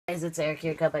Guys, it's Eric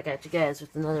here. Come back at you guys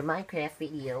with another Minecraft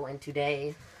video, and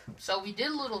today, so we did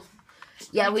a little.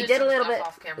 Yeah, we did a little bit.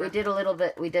 Off camera. We did a little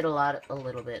bit. We did a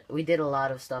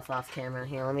lot of stuff off camera.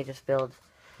 Here, let me just build.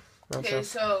 Okay,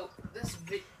 so this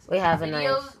we have video, a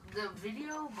nice. The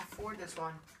video before this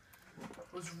one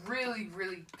was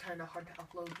really kind of hard to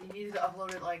upload. We needed to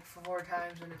upload it like 4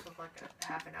 times, and it took like a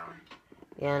half an hour.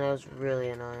 Yeah, and it was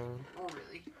really annoying. Oh,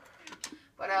 really?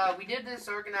 But we did this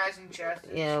organizing chest.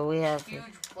 Yeah, we have a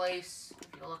huge place.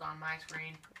 If you look on my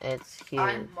screen, it's huge.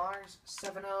 I'm Mars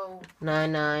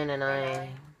 7099, and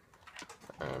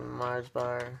I'm Mars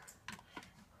Bar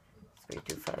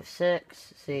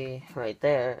 3256. See, right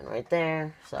there and right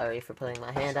there. Sorry for putting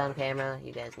my hand on camera.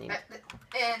 You guys need.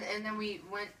 And then we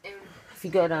went in. If you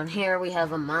go down here, we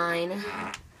have a mine.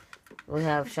 We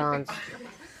have Sean's.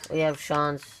 We have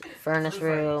Sean's furnace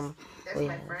room. That's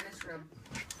my furnace room.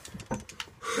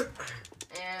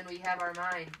 And we have our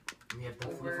mine. We have the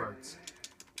blue farts.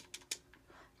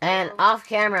 And off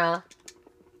camera,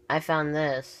 I found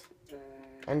this.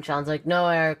 And Sean's like, "No,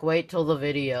 Eric, wait till the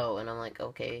video." And I'm like,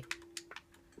 "Okay."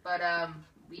 But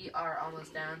we are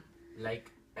almost down. Like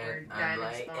We're and diamond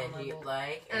like spawn and he level.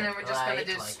 like And then we're just gonna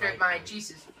do strip mine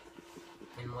cheeses.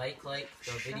 And like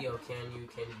the video. Can you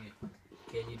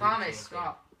do Thomas,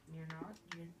 stop. You're not.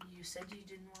 You said you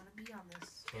didn't want to be on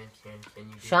this. Can you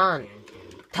do Sean,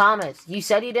 Thomas, you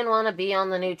said you didn't want to be on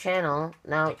the new channel.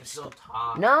 Now, I can still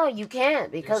talk. no, you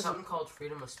can't because. There's something called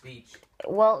freedom of speech.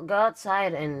 Well, go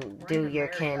outside and We're do in your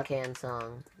America. can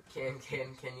song. Can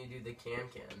you do the can?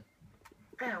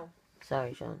 Ow.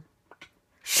 Sorry, Sean.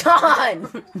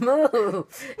 Sean, move.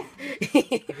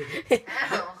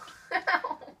 Ow.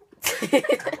 Ow.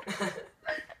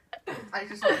 I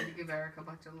just wanted to give Eric a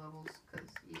bunch of levels because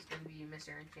he's gonna be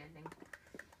Mr. Enchanting.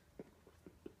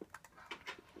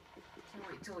 Can't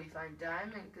wait till we find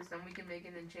diamond because then we can make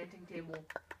an enchanting table.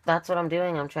 That's what I'm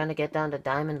doing. I'm trying to get down to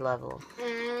diamond level.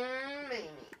 Baby.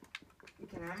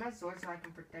 Can I have my sword so I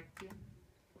can protect you?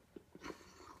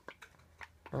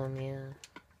 Yeah.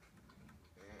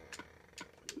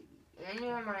 And you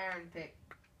have my iron pick.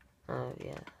 Oh,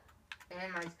 yeah.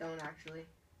 And my stone, actually.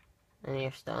 And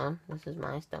your stone? This is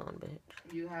my stone,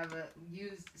 bitch. You have a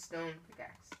used stone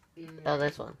pickaxe. Oh,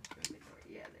 this one.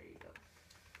 Yeah, there you go.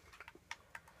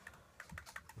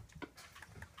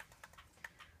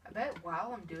 I bet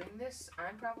while I'm doing this,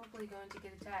 I'm probably going to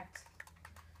get attacked.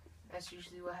 That's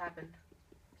usually what happened.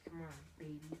 Come on,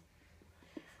 baby.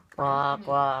 Walk,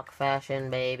 walk, fashion,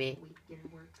 baby. We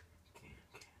can work.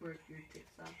 Work your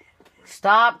tits off.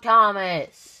 Stop,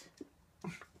 Thomas!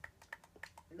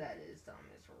 That is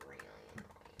Thomas really annoying.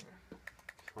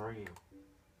 Who are you?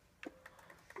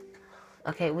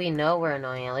 Okay, we know we're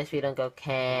annoying. At least we don't go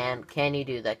can you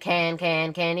do the can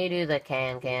you do the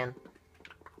can?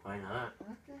 Why not?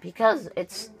 Because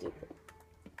it's stupid.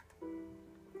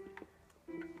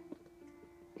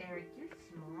 Eric, you're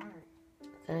smart.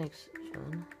 Thanks,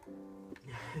 Sean.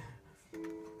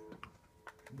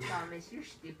 Thomas, you're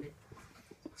stupid.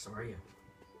 So are you?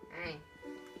 Hey,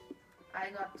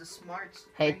 I got the smarts.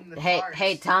 Hey, bring the hey, parts.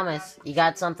 hey, Thomas, you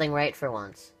got something right for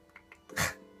once.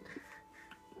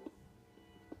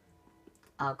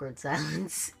 Awkward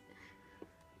silence.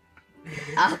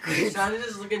 Awkward. Sean is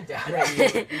just looking down at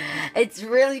you. It's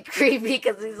really creepy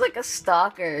because he's like a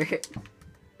stalker.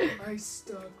 I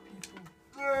stalk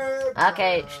people.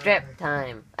 Okay, strip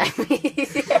time.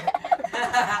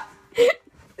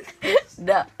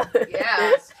 No.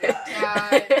 Yeah, strip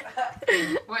time.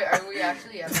 Wait, are we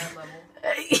actually at that level?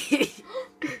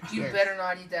 You better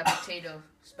not eat that potato,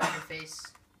 spider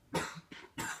face.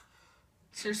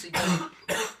 Seriously, don't.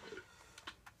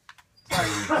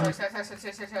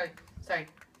 Sorry.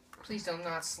 Please do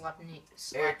not slap me.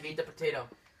 Eric, eat the potato.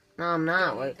 No, I'm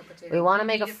not. Don't eat the potato. We want to You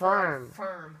make need a it for farm.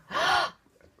 Farm.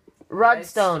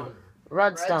 Rudstone.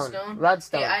 Rudstone. Hey,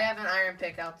 Rudstone. I have an iron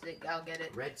pick. I'll get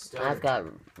it. Redstone. I've got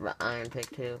iron pick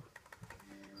too.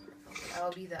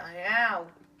 I'll be the iron. Ow.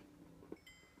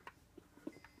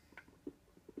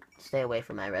 Stay away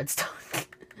from my redstone.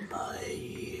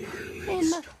 My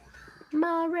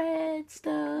My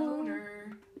redstone.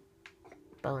 Stoner.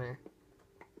 Boner.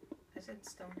 I said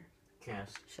stoner.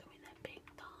 Cast. Show me that big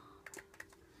thong.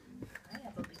 I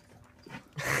have a big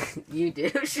thumb. You do,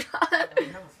 Sean? Do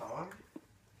you have a thong?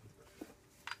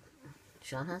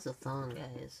 Sean has a thong,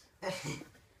 guys.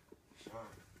 Sean.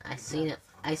 I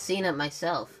seen it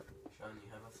myself. Sean, you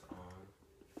have a thong.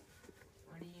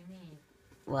 What do you mean?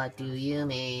 What do you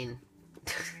mean?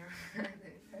 Sean,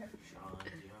 do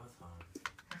you have a thong?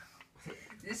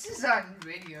 This is on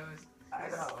videos. I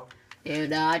know. You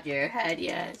nod your head,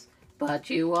 yes. but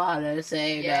you wanna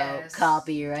say Yes. no.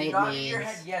 Copyright You nodded your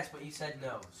means. head yes, but you said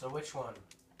no. So which one?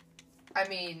 I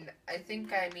mean, I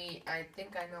think I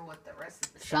know what the rest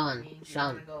of the Sean, song means. You Sean.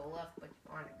 want to go left, but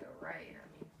you want to go right. I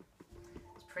mean,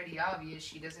 it's pretty obvious.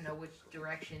 She doesn't know which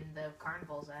direction the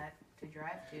carnival's at to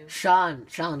drive to.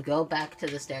 Sean, go back to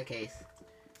the staircase.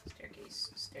 Staircase.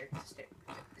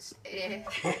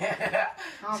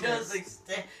 Just like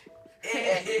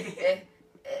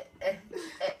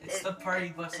it's the party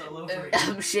bus all over again.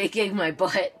 I'm shaking my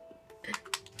butt.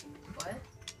 What?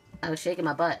 I was shaking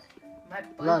my butt. My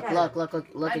butt. Look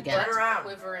My again. butt's around.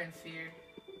 quiver in fear.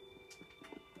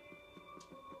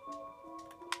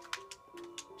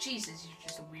 Jesus, you're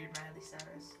just a weird Miley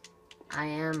Cyrus. I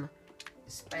am.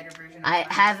 Spider version. Of I Miley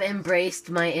have Cyrus. embraced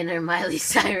my inner Miley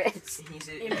Cyrus.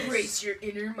 Embrace your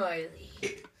inner Miley. I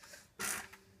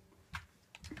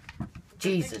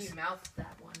Jesus. think you mouthed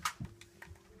that one.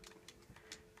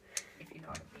 If you know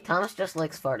what I mean. Thomas just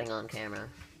likes farting on camera.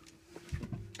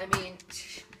 I mean,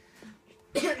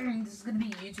 this is gonna be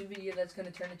a YouTube video that's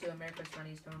gonna turn into America's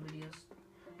Funniest Home Videos.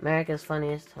 America's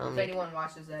Funniest If Home. anyone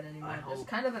watches that anymore. It's hope.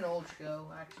 kind of an old show,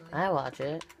 actually. I watch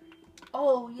it.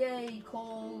 Oh, yay,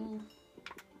 Cole.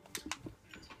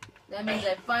 That means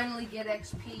I finally get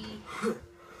XP.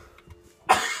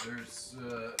 There's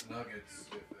nuggets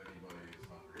if anybody is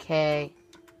hungry. Okay.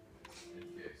 In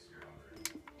case you're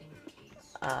hungry. In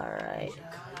case. Alright.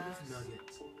 Kind of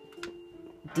nuggets.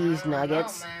 These I don't know,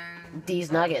 nuggets. man.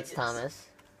 These nuggets, Thomas.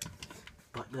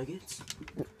 Butt nuggets?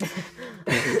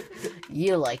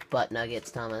 You like butt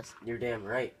nuggets, Thomas. You're damn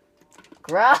right.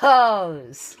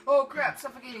 Gross! Oh crap,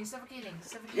 suffocating.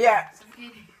 Yeah.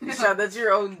 Suffocating. Sean, that's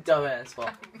your own dumbass fault.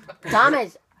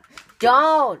 Thomas,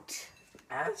 don't!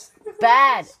 Ass?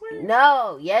 Bad!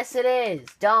 No! Yes, it is!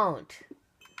 Don't!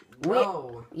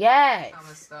 No. Yes!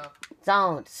 Thomas, stop.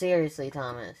 Don't! Seriously,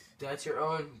 Thomas. That's your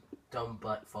own dumb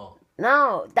butt fault.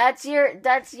 No! That's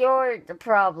your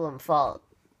problem fault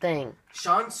thing.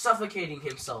 Sean's suffocating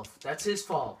himself. That's his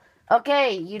fault.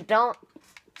 Okay, you don't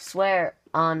swear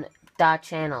on that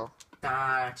channel.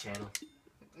 Channel.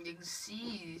 You can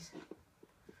see.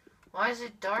 Why is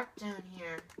it dark down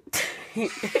here?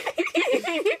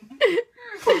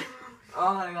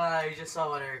 Oh my god, I just saw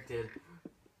what Eric did.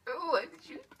 What did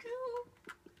you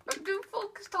do? I'm too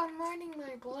focused on mining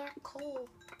my black coal.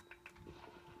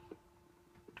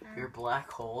 Your black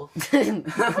hole.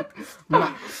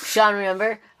 Sean,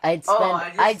 remember? I'd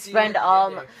spend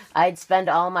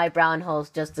all my brown holes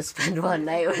just to spend one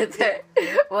night with her.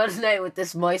 One night with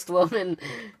this moist woman.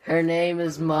 Her name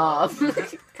is Mom.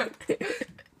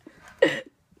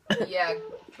 Yeah,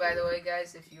 by the way,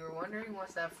 guys, if you were wondering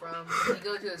what's that from, we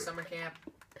go to a summer camp.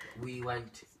 We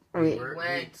went. We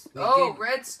Went. we Oh, did.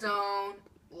 Redstone.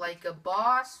 Like a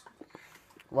boss.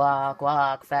 Walk,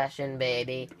 walk, fashion,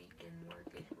 baby. We can work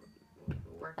it.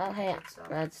 Work Oh, hey, it off.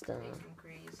 Redstone. Makes them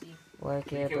crazy.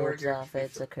 Work You your can work boobs your off,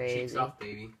 it's a cheeks crazy. off,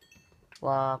 baby.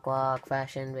 Walk, walk,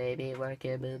 fashion, baby. Work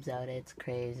your boobs out, it's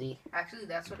crazy. Actually,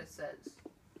 that's what it says.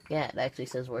 Yeah, it actually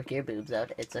says work your boobs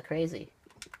out, it's a crazy.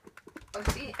 Oh,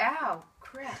 see? Ow.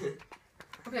 Crap.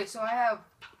 Okay, so I have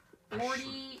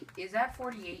 40. Is that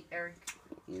 48, Eric?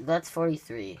 That's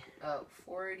 43. Oh,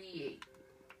 48.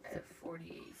 I have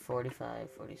 48. 45,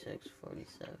 46,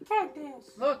 47.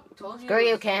 Look, told you. Screw it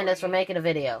you, was Candace, we're 48. making a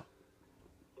video.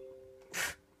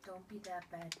 Don't be that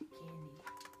bad to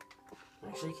Candy.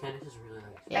 Actually, Candace is really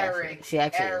nice. Yeah, Eric, she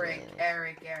actually is Eric, really nice.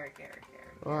 Eric.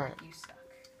 What? Eric, you suck.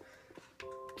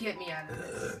 Get me out of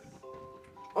this.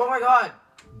 Oh my god!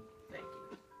 Thank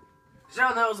you.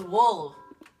 Sean, that was wool!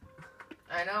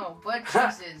 I know, but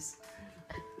Jesus.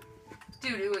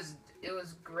 Dude, it was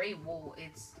gray wool.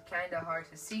 It's kind of hard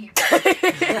to see.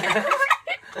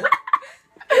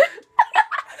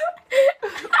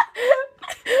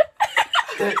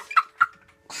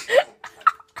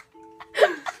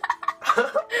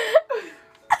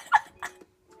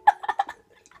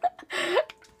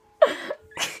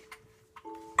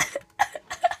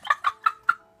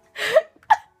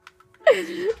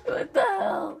 What the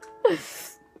hell?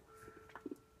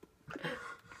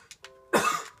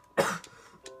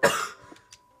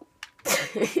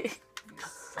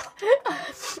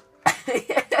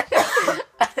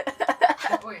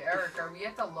 Wait, Eric, are we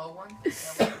at the low one?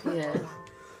 Yeah.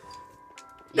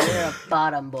 You're a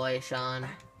bottom boy, Sean.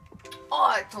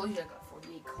 Oh, I told you I got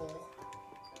 48 coal.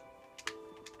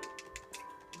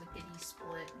 Lickety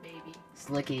split, baby.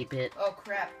 Slickety pit. Oh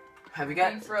crap. Have you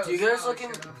got? Green froze. Do you guys Oh, look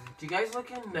in? shut up. Do you guys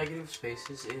look in negative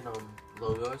spaces in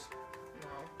logos? No.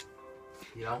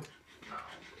 You know? No.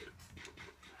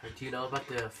 Do you know about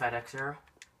the FedEx error?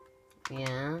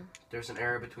 Yeah. There's an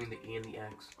error between the E and the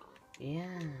X. Yeah.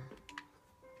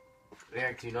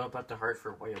 Eric, do you know about the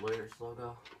Hartford Whalers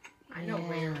logo? I know Yeah.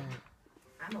 whaling.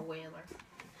 I'm a whaler.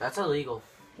 That's illegal.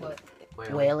 What?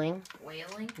 Whaling?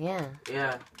 Whaling? Yeah.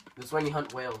 Yeah. This is when you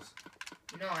hunt whales.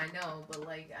 No, I know, but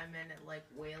like I meant it like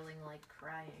wailing, like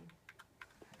crying.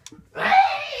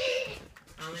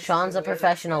 Sean's a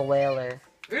professional whaler.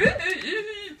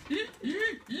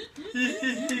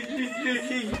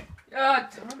 Ah,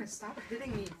 Thomas, stop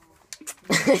hitting me.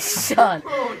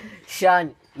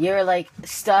 Sean, you're like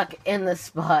stuck in the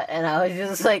spot, and I was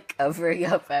just like covering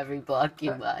up every block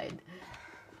you mined.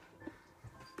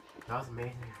 That was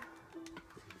amazing.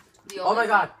 The Oh my only-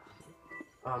 god.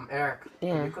 Eric,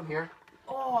 Yeah. can you come here?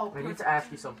 Oh, I need to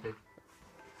ask you something.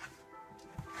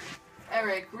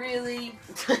 Eric, really?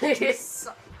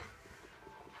 So-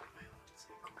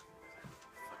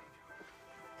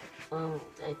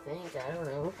 I think, I don't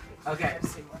know. Okay,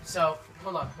 so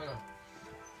hold on.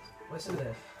 Listen to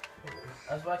this.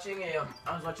 I was watching a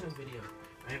video,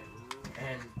 right?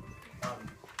 And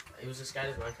it was this guy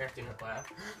that's Minecraft doing a laugh.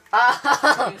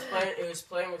 Oh! It was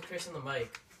playing with Chris and the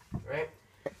mic, right?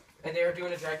 And they were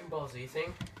doing a Dragon Ball Z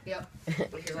thing. Yep.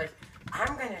 He's like,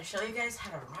 I'm gonna show you guys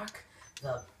how to rock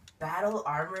the battle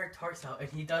armor torso, and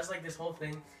he does like this whole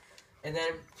thing. And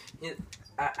then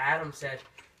Adam said,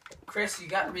 Chris, you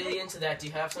got really into that. Do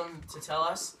you have something to tell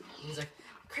us? And he's like,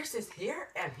 Chris is here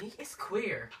and he is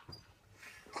queer.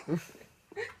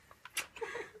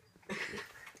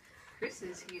 Chris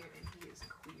is here and he is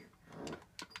queer.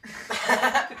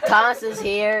 Thomas is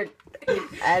here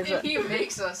as a, He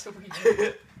makes us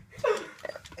weird.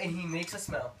 And he makes us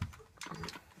smell.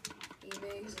 He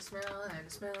makes it smell and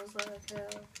it smells like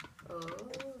hell. Oh.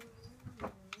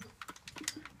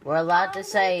 we're allowed to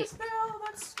say, Smell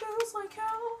that smells like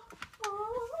hell.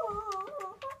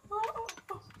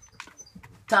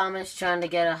 Thomas trying to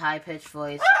get a high-pitched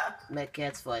voice, but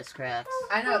gets voice cracks.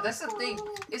 I know, that's the thing.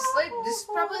 It's like, this is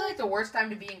probably like the worst time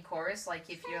to be in chorus, like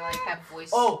if you're like, have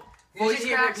voice Voice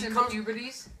cracks he and comes,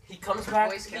 puberties. he comes back.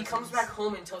 Voice He comes caverns. back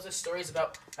home and tells us stories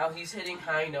about how he's hitting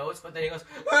high notes, but then he goes.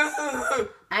 I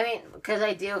mean, because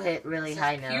I do hit really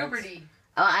high notes. Puberty.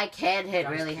 Oh, I can hit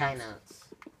That was really high pubes. notes.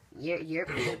 Your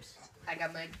pubes. I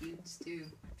got my pubes too.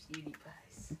 PewDiePie.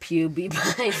 Puby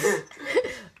pies.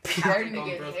 Starting to Going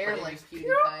get both hair ways. like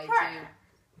PewDiePie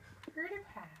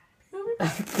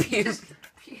too. Pubes.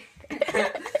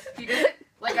 He did it.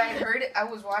 Like I heard it. I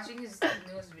was watching his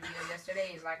newest video yesterday.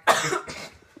 He's like,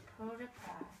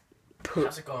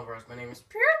 How's it going, bros? My name is.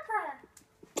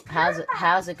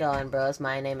 How's it going, bros?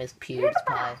 My name is Pubes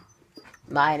Pie.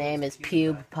 My name is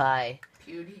Pube Pie.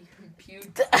 Puby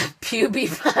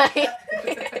Pie.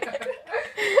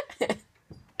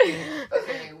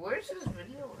 Okay, where's this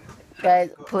video?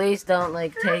 Guys, please don't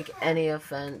like take any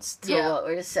offense to Yeah. what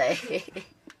we're saying.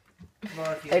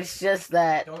 Well, if you It's just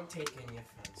that. don't take any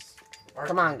offense.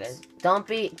 Come on, guys. Don't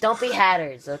be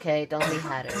hatters, okay? Don't be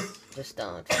hatters. Just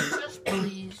don't. Just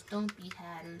please don't be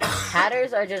hatters.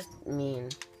 Hatters are just mean.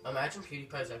 Imagine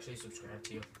PewDiePie's actually subscribed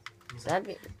to you. He's That'd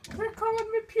be. they're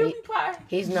calling me PewDiePie.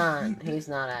 He's not. He's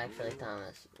not actually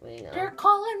Thomas. We know.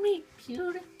 calling me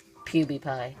PewDiePie. Puby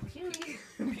Pie.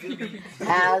 PewDie.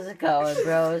 How's it going,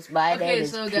 bros? My name Okay,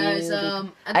 is so guys,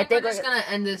 Puby. I think we're just gonna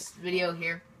end this video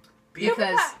here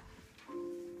because.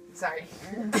 Sorry.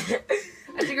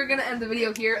 I think we're gonna end the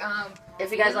video here.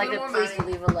 If you guys leave a like it, little please more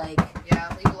money. leave a like.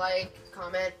 Yeah, leave a like,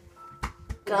 comment.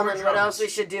 Comment what drums. else we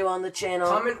should do on the channel.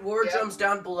 Comment war Yep. drums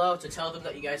down below to tell them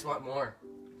that you guys want more.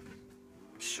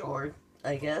 Sure,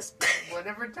 I guess.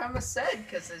 Whatever Thomas said,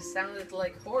 because it sounded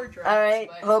like horror drums. Alright,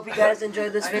 but- hope you guys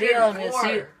enjoyed this I video, heard and we'll see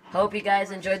you. more. Hope you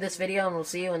guys enjoyed this video, and we'll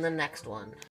see you in the next one.